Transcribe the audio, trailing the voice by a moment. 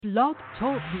Blog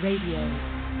Talk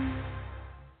Radio.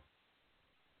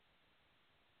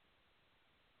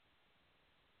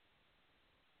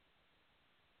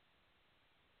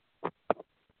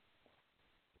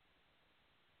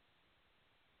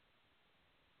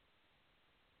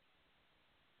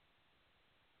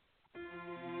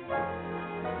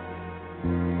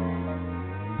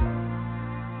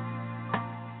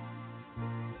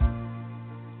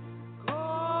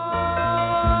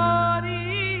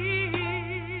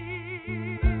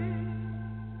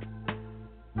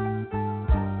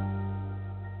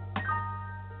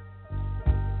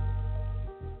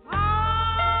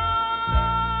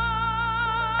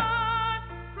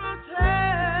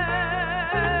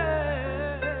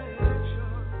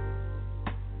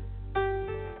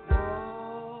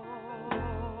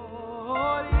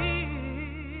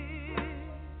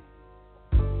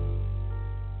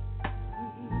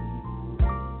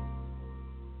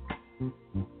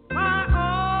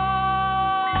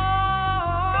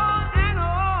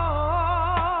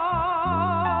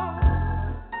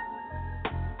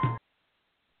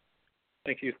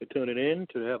 Thank you for tuning in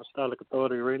to the Apostolic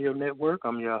Authority Radio Network.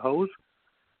 I'm your host,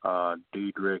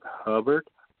 Diedrich Hubbard.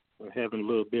 We're having a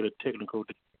little bit of technical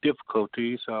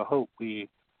difficulties, so I hope we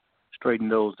straighten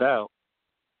those out.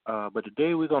 But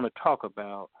today we're going to talk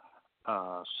about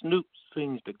Snoop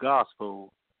sings the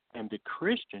gospel and the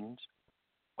Christians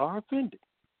are offended.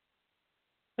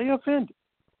 They're offended.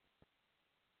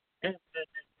 And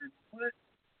what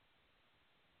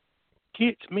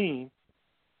gets me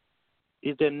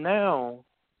is that now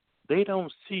they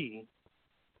don't see.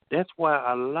 That's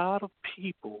why a lot of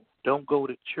people don't go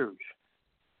to church.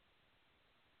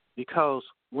 Because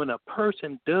when a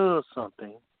person does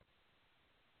something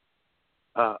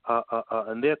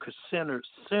and they're considered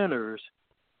sinners,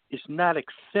 it's not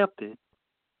accepted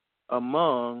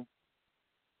among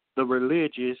the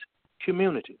religious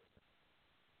community.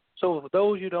 So for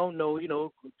those you don't know,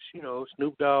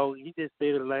 Snoop Dogg, he just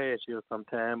did it last year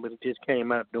sometime, but it just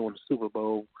came out during the Super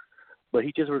Bowl. But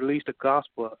he just released a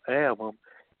gospel album,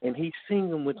 and he's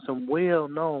singing with some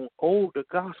well-known older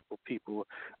gospel people.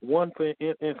 One, for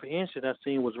instance, I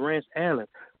seen was Rance Allen.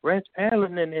 Rance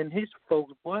Allen and his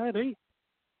folks, boy, they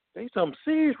something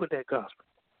serious with that gospel.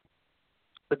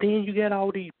 But then you got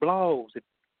all these blogs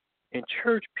and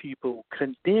church people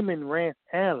condemning Rance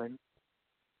Allen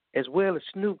as well as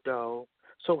Snoop Dogg.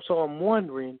 So I'm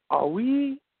wondering, do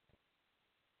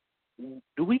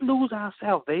we lose our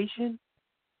salvation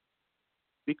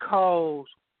because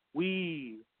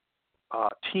we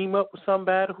team up with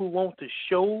somebody who wants to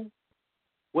show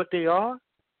what they are?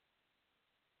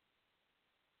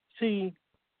 See,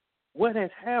 what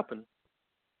has happened,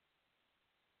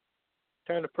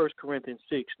 turn to 1 Corinthians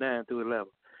 6, 9 through 11.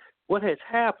 What has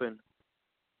happened,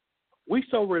 we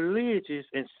so religious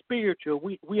and spiritual,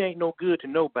 we ain't no good to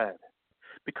nobody.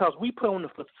 Because we put on the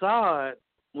facade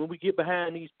when we get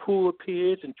behind these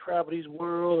pulpits and travel these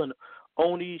world and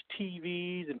on these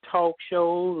TVs and talk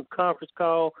shows and conference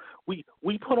calls, we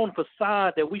put on the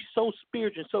facade that we so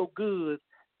spiritual and so good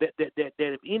that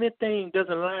if anything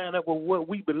doesn't line up with what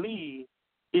we believe,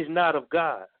 is not of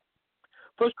God.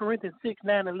 1 Corinthians 6,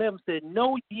 9, 11 said,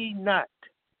 "Know ye not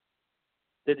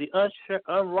that the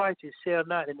unrighteous shall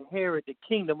not inherit the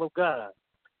kingdom of God?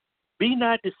 Be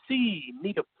not deceived,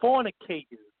 neither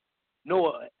fornicators,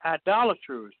 nor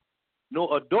idolaters,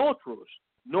 nor adulterers,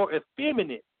 nor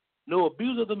effeminate, nor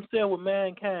abusers themselves with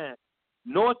mankind,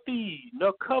 nor thieves,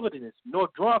 nor covetous, nor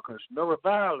drunkards, nor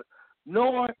revilers,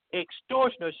 nor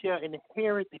extortioners shall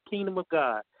inherit the kingdom of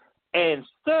God. And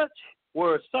such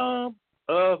were some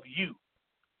of you.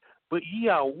 But ye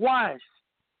are washed,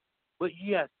 but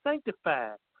ye are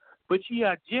sanctified, but ye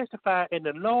are justified in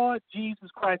the Lord Jesus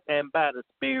Christ and by the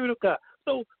Spirit of God."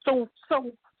 So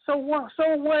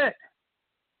what?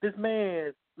 This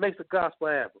man makes a gospel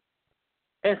album,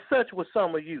 and such was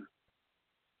some of you.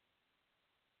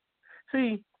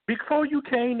 See, before you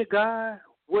came to God,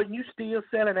 wasn't you still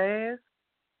selling ass?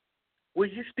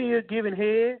 Was you still giving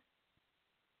head?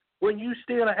 Wasn't you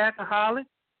still an alcoholic?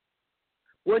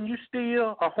 Wasn't you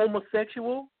still a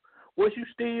homosexual? Was you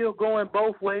still going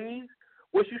both ways?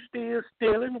 Was you still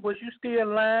stealing? Was you still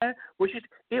lying?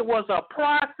 It was a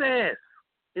process,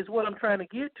 is what I'm trying to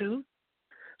get to.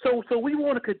 So we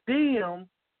want to condemn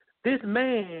this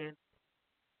man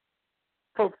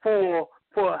for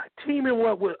teaming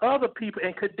up with other people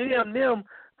and condemn them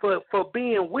for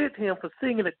being with him, for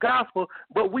singing the gospel,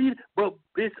 but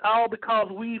it's all because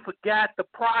we forgot the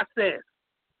process.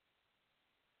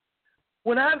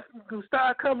 When I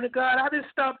started coming to God, I didn't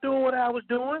stop doing what I was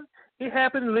doing. It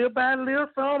happened little by little,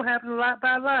 some happened lot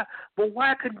by lot. But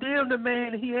why condemn the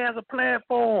man? He has a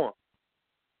platform.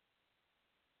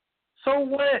 So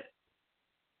what?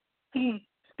 He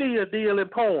still dealing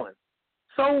porn.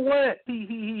 So what?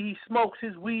 He smokes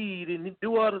his weed and he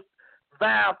do other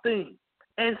vile things.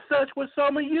 And such was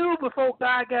some of you before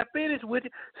God got finished with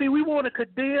it. See, we want to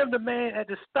condemn the man at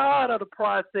the start of the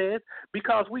process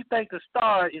because we think the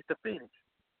start is the finish.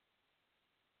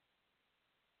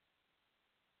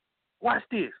 Watch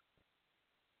this.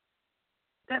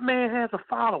 That man has a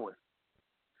following.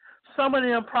 Some of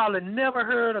them probably never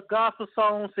heard a gospel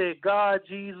song said God,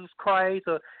 Jesus Christ,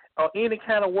 or any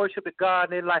kind of worship of God in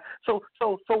their life. So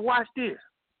watch this.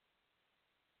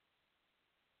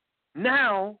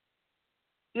 Now,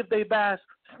 if they buy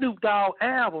Snoop Dogg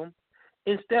album,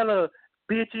 instead of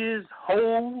bitches,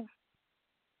 hoes,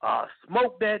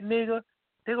 smoke that nigga,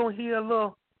 they're going to hear a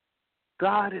little,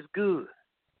 God is good.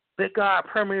 That God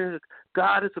permanent,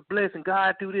 God is a blessing,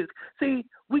 God do this. See,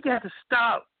 we got to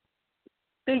stop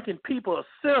thinking people are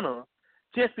sinners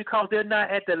just because they're not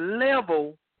at the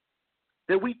level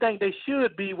that we think they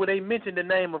should be when they mention the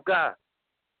name of God.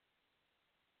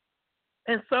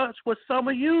 And such was some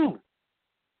of you.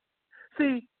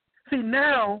 See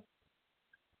now,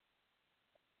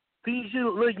 these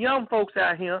little young folks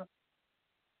out here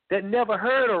that never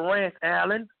heard of Rance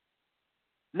Allen,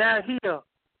 now hear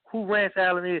who Rance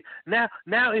Allen is. Now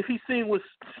if he sing with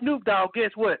Snoop Dogg,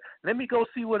 guess what? Let me go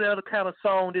see what other kind of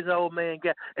song this old man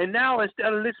got. And now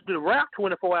instead of listening to rap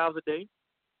 24 hours a day,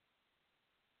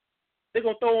 they're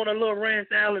going to throw on a little Rance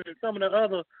Allen and some of the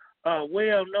other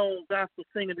well-known gospel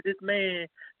singers that this man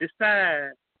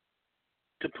decides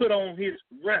to put on his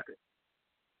record.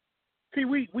 See,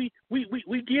 we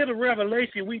give a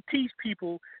revelation. We teach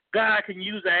people God can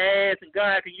use an ass and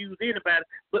God can use anybody.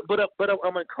 But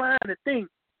I'm inclined to think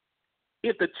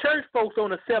if the church folks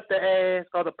don't accept the ass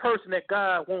or the person that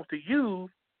God wants to use,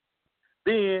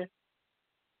 then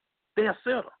they're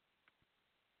sinners.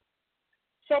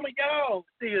 Some of y'all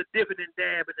still dipping and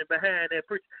dabbing and behind that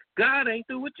preacher. God ain't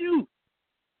through with you.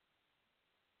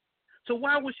 So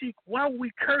why would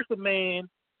we curse a man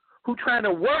who trying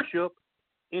to worship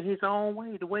in his own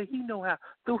way, the way he know how,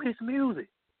 through his music?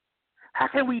 How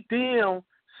can we damn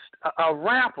a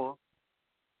rapper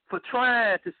for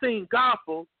trying to sing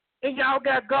gospel and y'all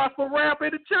got gospel rap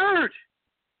in the church?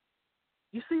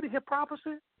 You see the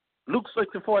hypocrisy? Luke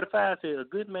 6:45 says, a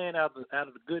good man out of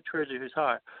the good treasure of his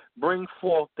heart bring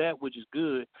forth that which is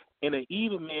good, and an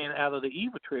evil man out of the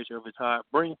evil treasure of his heart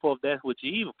bring forth that which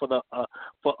is evil.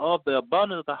 For of the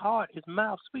abundance of the heart his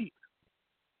mouth speaks.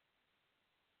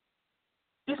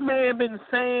 This man been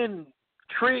saying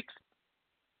tricks,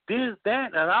 this,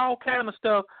 that, and all kind of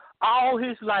stuff all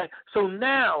his life. So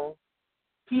now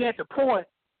he at the point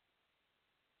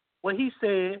where he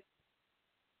said,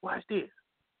 watch this.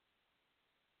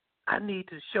 I need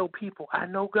to show people I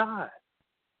know God.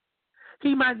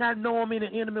 He might not know him in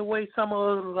an intimate way some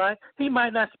of us like. He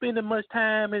might not spend as much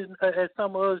time as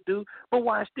some of us do. But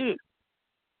watch this.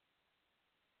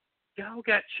 Y'all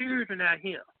got children out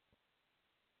here.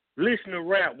 Listen to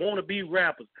rap, want to be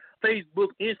rappers. Facebook,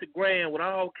 Instagram with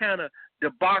all kind of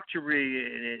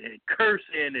debauchery and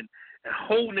cursing and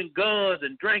holding guns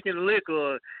and drinking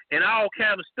liquor and all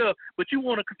kind of stuff. But you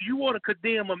want to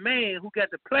condemn a man who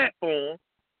got the platform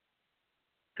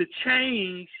to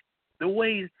change the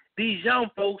way these young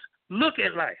folks look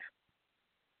at life.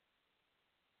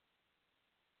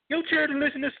 Your children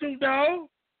listen to Snoop Dogg.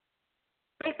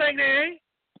 Don't think they ain't.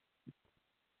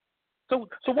 So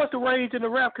what's the rage in the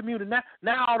rap community?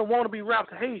 Now all the wannabe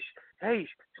rappers, hey,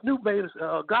 Snoop made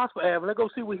a gospel album. Let's go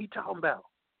see what he talking about.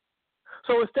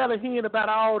 So instead of hearing about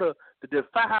all the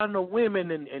defiling of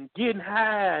women and getting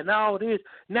high and all this,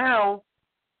 now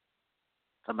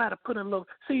somebody put in a little.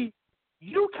 See,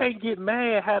 you can't get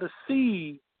mad how the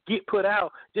seed get put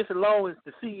out just as long as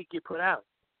the seed get put out.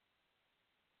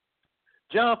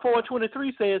 John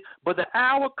 4:23 says, but the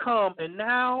hour come, and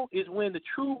now is when the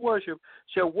true worship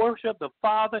shall worship the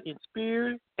Father in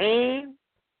spirit and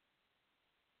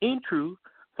in truth,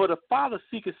 for the Father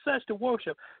seeketh such to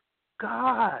worship.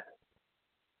 God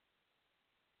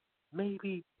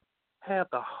maybe have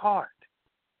the heart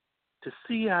to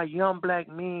see our young black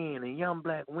men and young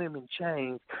black women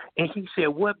change. And he said,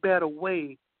 what better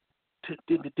way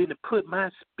than to put my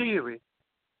spirit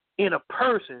in a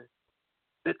person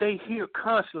that they hear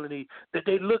constantly, that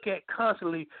they look at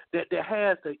constantly, that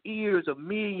has the ears of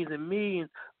millions and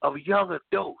millions of young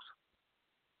adults.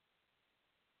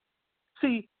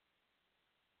 See,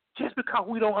 just because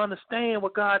we don't understand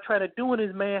what God tried to do in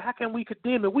this man, how can we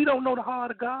condemn it? We don't know the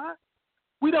heart of God.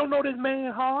 We don't know this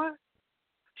man's heart.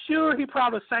 Sure, he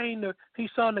probably he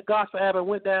sung the gospel album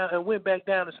and went back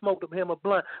down and smoked him a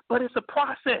blunt. But it's a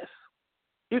process.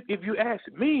 If you ask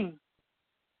me,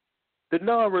 the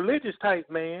non-religious type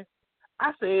man,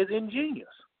 I say it's ingenious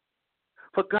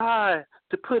for God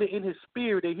to put it in his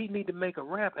spirit that he need to make a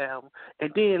rap album,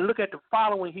 and then look at the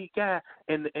following he got,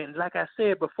 and like I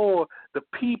said before, the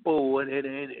people and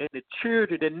the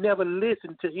children that never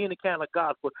listen to any kind of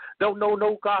gospel, don't know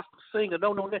no gospel singer,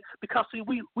 don't know that, because see,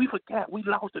 we forgot, we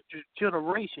lost a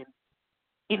generation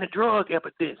in the drug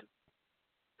epidemic.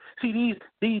 See,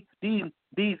 these mid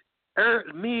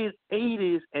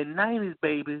 80s and 90s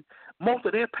babies, most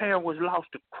of their parents was lost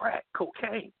to crack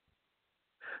cocaine.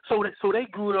 So they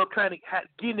grew up trying to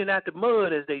getting it out the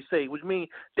mud, as they say, which means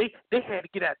they had to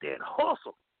get out there and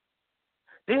hustle.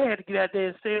 They had to get out there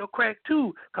and sell crack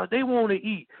too, because they want to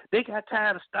eat. They got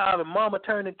tired of starving, mama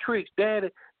turning tricks,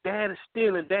 daddy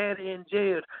stealing, daddy in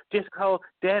jail, just because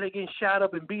daddy getting shot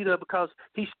up and beat up because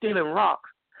he's stealing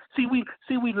rocks. See,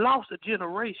 we lost a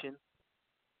generation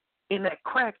in that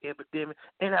crack epidemic,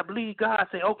 and I believe God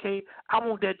said, okay, I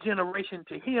want that generation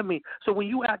to hear me. So when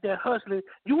you out there hustling,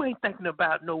 you ain't thinking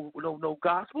about no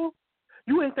gospel.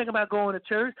 You ain't thinking about going to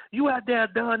church. You out there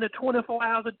doing it 24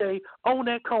 hours a day on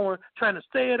that corner, trying to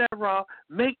sell that rock,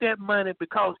 make that money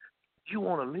because you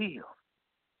want to live.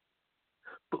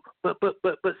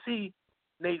 But see,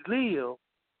 they live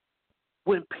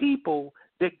when people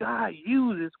that God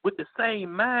uses with the same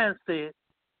mindset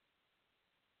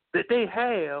that they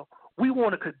have, we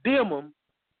want to condemn them,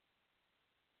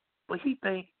 but he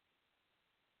think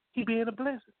he being a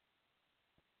blessing,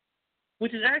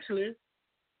 which is actually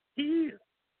he is.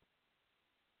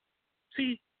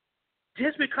 See,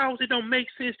 just because it don't make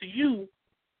sense to you,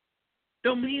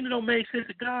 don't mean it don't make sense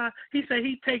to God. He said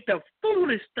he take the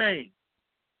foolish thing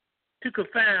to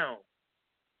confound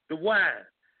the wise.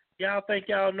 Y'all think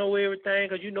y'all know everything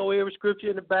because you know every scripture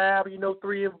in the Bible. You know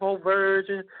 3 and 4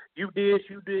 versions. You this,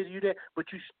 you that. But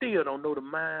you still don't know the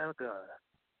mind of God.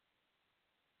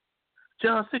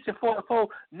 John 6:44,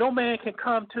 no man can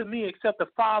come to me except the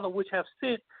Father which have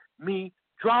sent me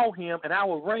draw him, and I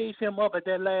will raise him up at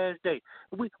that last day.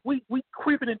 We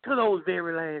creeping into those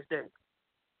very last days.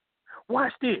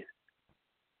 Watch this.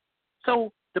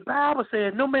 So the Bible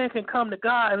says no man can come to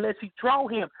God unless he draw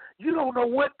him. You don't know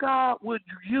what God would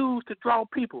use to draw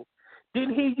people.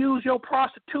 Didn't he use your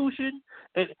prostitution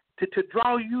and to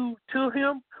draw you to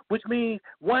him? Which means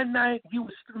one night you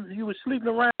was sleeping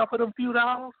around for them few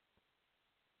dollars,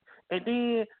 and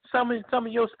then some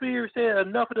of your spirit said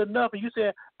enough is enough, and you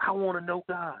said, I want to know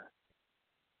God.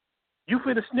 You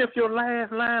finna sniff your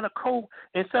last line of coke,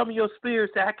 and some of your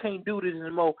spirit said, I can't do this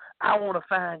anymore. I want to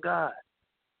find God.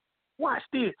 Watch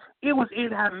this. It was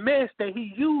in our mess that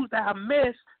he used our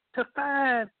mess to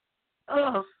find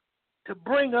us, to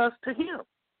bring us to him.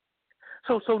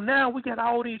 So now we got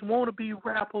all these wannabe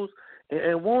rappers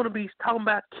and wannabes talking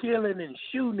about killing and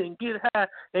shooting and get high,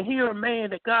 and here a man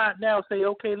that God now say,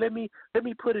 okay, let me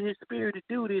put in his spirit to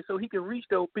do this so he can reach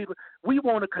those people. We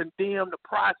want to condemn the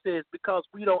process because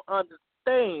we don't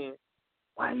understand.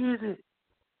 Why is it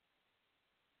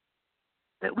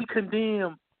that we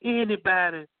condemn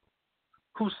anybody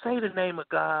who say the name of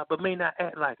God but may not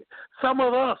act like it? Some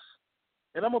of us,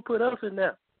 and I'm going to put us in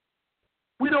there,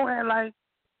 we don't act like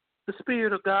the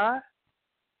Spirit of God.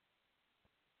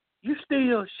 You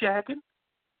still shacking.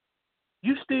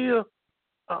 You still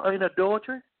in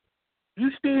adultery.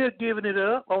 You still giving it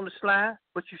up on the slide,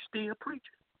 but you still preaching.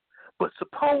 But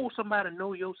suppose somebody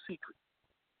know your secret.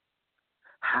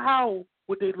 How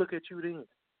would they look at you then?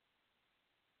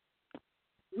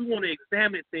 We want to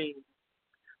examine things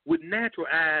with natural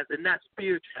eyes and not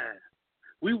spiritual eyes.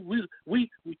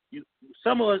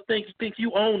 Some of us think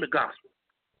you own the gospel.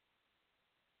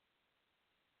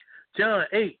 John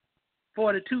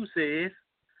 8:42 says,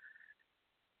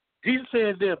 Jesus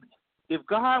said to them, if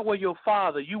God were your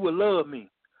Father, you would love me.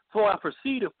 For I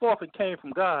proceeded forth and came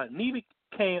from God. Neither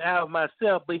came out of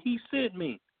myself, but he sent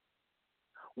me.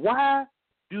 Why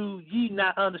do ye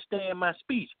not understand my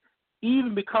speech?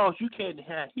 Even because you can't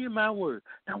hear my word.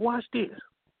 Now watch this.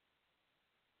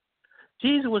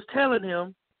 Jesus was telling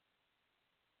him,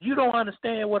 you don't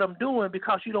understand what I'm doing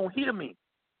because you don't hear me.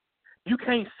 You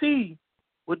can't see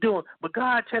what I'm doing, but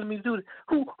God telling me to do this.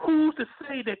 Who's to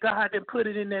say that God didn't put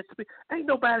it in that spirit? Ain't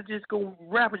nobody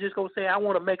rapper just gonna say, I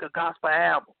want to make a gospel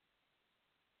album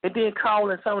and then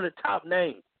call in some of the top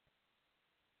names.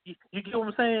 You get what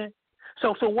I'm saying?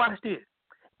 So watch this.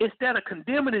 Instead of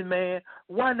condemning this man,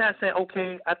 why not say,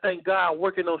 okay, I think God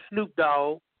working on Snoop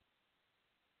Dogg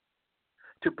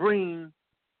to bring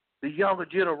the younger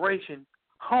generation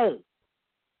home.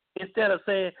 Instead of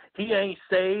saying he ain't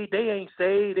saved, they ain't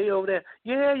saved, they over there.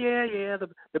 Yeah.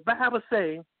 The Bible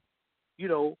say,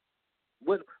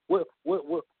 what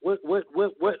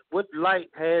light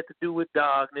had to do with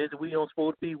darkness? We don't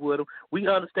supposed to be with them. We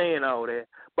understand all that.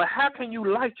 But how can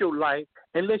you light your light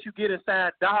unless you get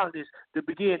inside darkness to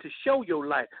begin to show your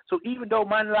light? So even though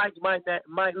my light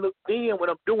might look dim when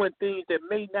I'm doing things that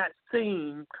may not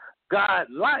seem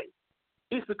God-like,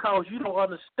 it's because you don't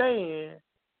understand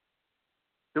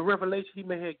the revelation He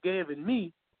may have given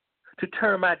me to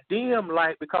turn my dim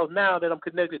light, because now that I'm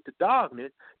connected to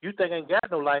darkness, you think I ain't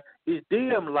got no light. It's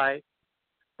dim light,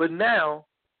 but now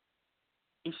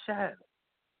it's shining.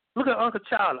 Look at Uncle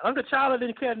Charlie. Uncle Charlie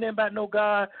didn't care nothing about no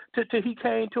God till he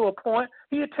came to a point.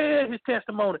 He'd tell his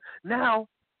testimony. Now,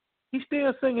 he's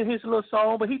still singing his little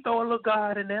song, but he throw a little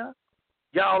God in there.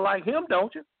 Y'all like him,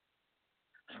 don't you?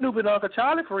 Snoop and Uncle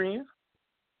Charlie friends.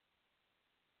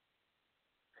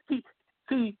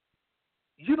 See,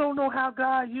 you don't know how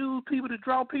God used people to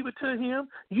draw people to Him.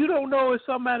 You don't know if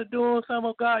somebody doing something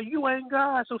of God. You ain't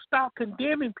God, so stop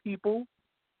condemning people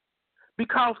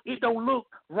because it don't look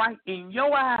right in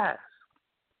your eyes.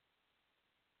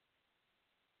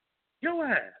 Your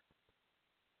eyes.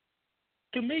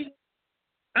 To me,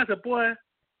 I said, boy,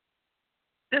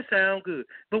 that sounds good.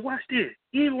 But watch this.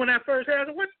 Even when I first heard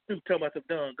it, what you talking about some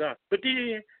dumb God? But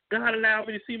then God allowed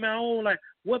me to see my own life.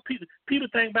 What people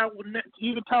think about,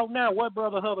 even talk now, what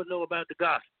Brother Hubbard know about the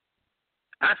gospel?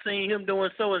 I seen him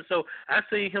doing so-and-so. I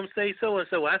seen him say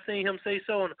so-and-so. I seen him say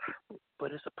so-and-so.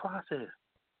 But it's a process.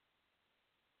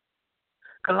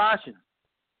 Colossians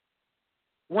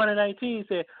 1:19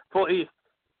 said, for if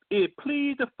it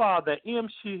please the Father, him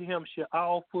shall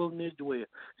all fullness dwell.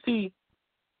 See,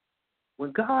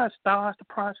 when God starts the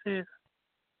process,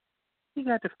 He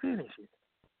got to finish it.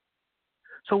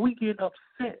 So we get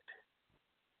upset.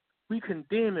 We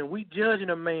condemning, we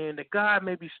judging a man that God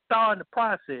may be starting the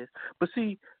process. But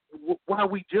see, why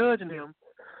we judging him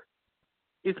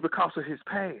is because of his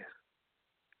past.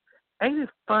 Ain't it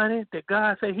funny that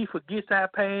God say He forgets our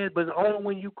past, but it's only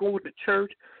when you go to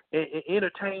church and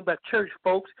entertained by church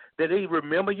folks that they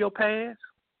remember your past?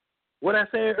 What I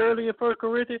said earlier in 1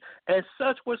 Corinthians, and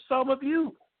such were some of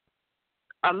you.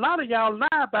 A lot of y'all lie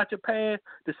about your past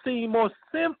to seem more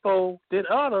sinful than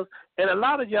others, and a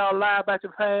lot of y'all lie about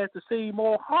your past to seem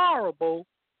more horrible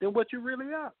than what you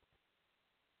really are.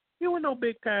 You were no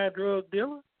big-time drug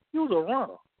dealer. You was a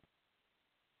runner.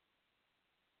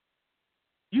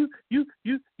 You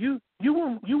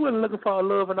weren't looking for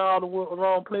love in all the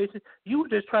wrong places. You were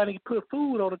just trying to put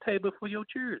food on the table for your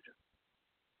children.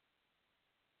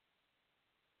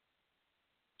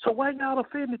 So why y'all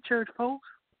offend the church, folks?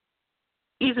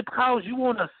 Is it because you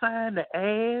want to assign the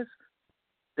ads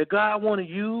that God want to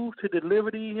use to deliver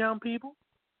these young people?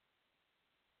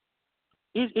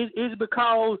 Is it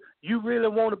because you really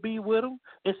want to be with them?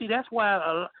 And see, that's why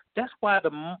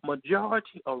the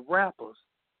majority of rappers,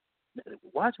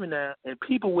 watch me now, and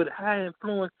people with high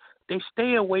influence, they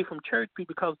stay away from church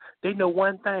people because they know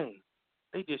one thing: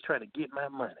 they just trying to get my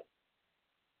money.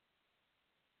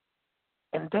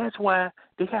 And that's why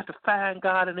they have to find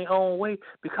God in their own way,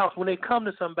 because when they come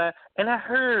to somebody, and I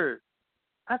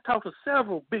talked to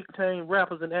several big-time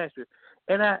rappers and actors,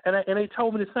 and they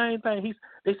told me the same thing.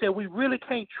 They said, we really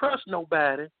can't trust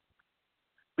nobody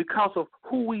because of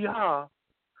who we are,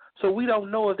 so we don't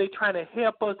know if they're trying to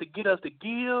help us to get us to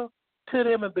give to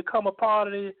them and become a part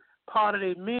of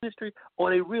their ministry,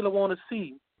 or they really want to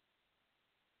see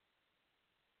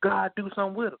God do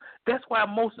something with them. That's why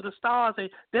most of the stars,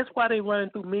 that's why they running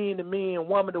through man to man,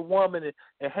 woman to woman,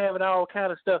 and having all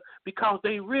kind of stuff, because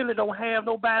they really don't have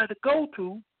nobody to go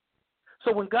to.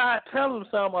 So when God tells them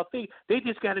something, I think they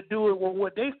just got to do it with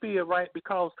what they feel right,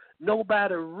 because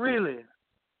nobody really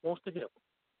wants to help them.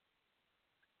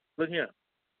 Look here.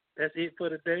 That's it for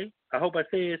today. I hope I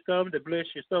said something to bless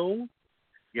your soul.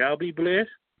 Y'all be blessed.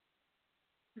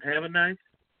 Have a nice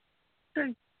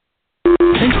day.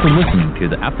 Thanks for listening to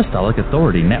the Apostolic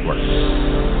Authority Network.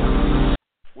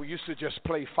 We used to just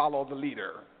play follow the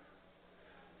leader.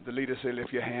 The leader said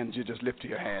lift your hands, you just lift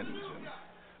your hands. And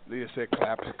the leader said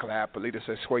clap, you clap. The leader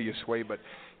said sway, you sway. But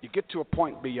you get to a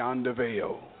point beyond the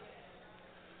veil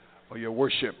where your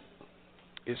worship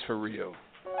is for real.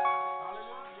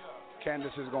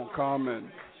 Candace is going to come,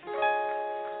 and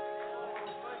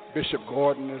Bishop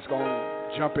Gordon is going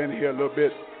to jump in here a little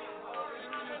bit.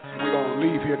 We're going to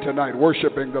leave here tonight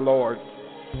worshiping the Lord.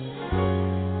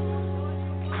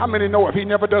 How many know if He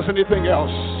never does anything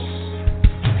else,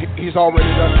 He's already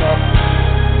done enough?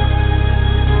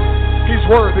 He's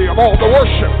worthy of all the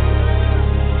worship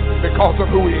because of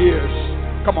who He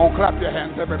is. Come on, clap your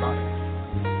hands, everybody.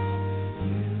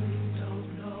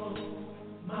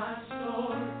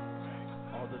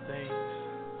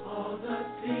 All the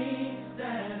things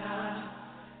that I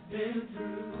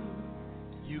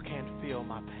You can't feel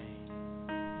my pain.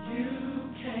 You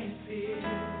can't feel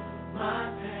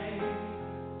my pain.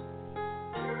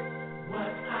 What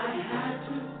I had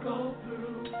to go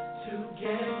through to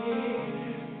get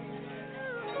here.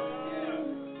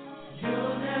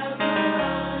 You'll never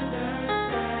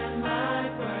understand my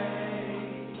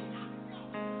grace.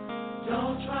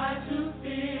 Don't try to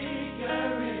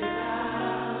figure it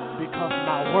out. Because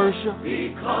my worship.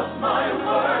 Because my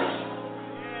worship.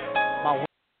 My